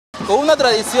con una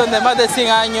tradición de más de 100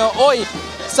 años, hoy,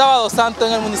 Sábado Santo,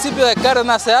 en el municipio de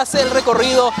Cárdenas, se hace el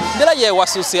recorrido de la Yegua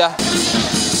Sucia.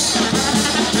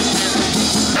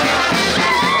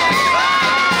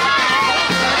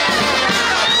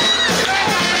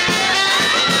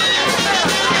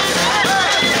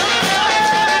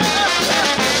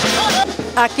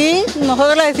 Aquí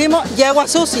nosotros le decimos Yegua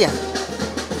Sucia,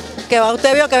 que va,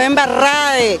 usted vio que va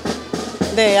embarrada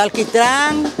de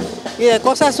alquitrán y de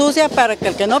cosas sucias para que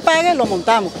el que no pague lo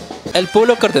montamos. El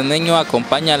pueblo cardeneño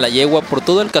acompaña a la yegua por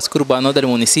todo el casco urbano del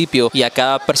municipio y a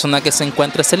cada persona que se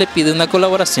encuentra se le pide una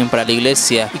colaboración para la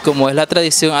iglesia. Y como es la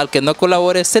tradición, al que no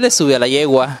colabore se le sube a la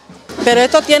yegua. Pero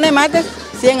esto tiene más de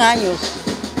 100 años,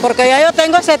 porque ya yo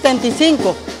tengo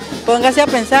 75, póngase a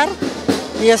pensar,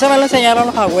 y eso me lo enseñaron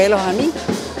los abuelos a mí.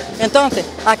 Entonces,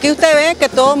 aquí usted ve que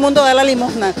todo el mundo da la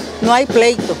limosna, no hay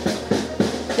pleito,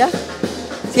 ¿ya?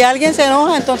 Si alguien se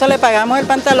enoja, entonces le pagamos el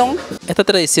pantalón. Esta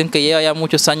tradición, que lleva ya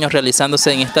muchos años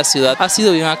realizándose en esta ciudad, ha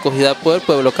sido bien acogida por el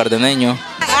pueblo cardeneño.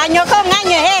 Año con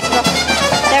año es esto,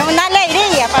 es una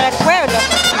alegría para el pueblo.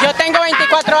 Yo tengo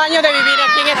 24 años de vivir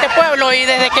aquí en este pueblo y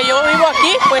desde que yo vivo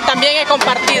aquí, pues también he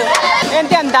compartido. Es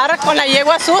de andar con la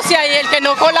yegua sucia y el que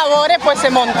no colabore, pues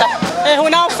se monta. Es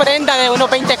una ofrenda de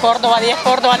unos 20 córdobas, 10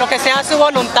 córdobas, lo que sea su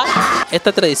voluntad.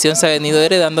 Esta tradición se ha venido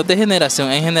heredando de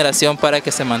generación en generación para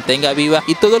que se mantenga viva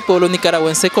y todo el pueblo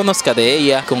nicaragüense conozca de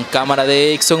ella. Con cámara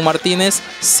de Exxon Martínez,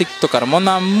 Sicto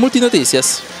Carmona,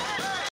 Multinoticias.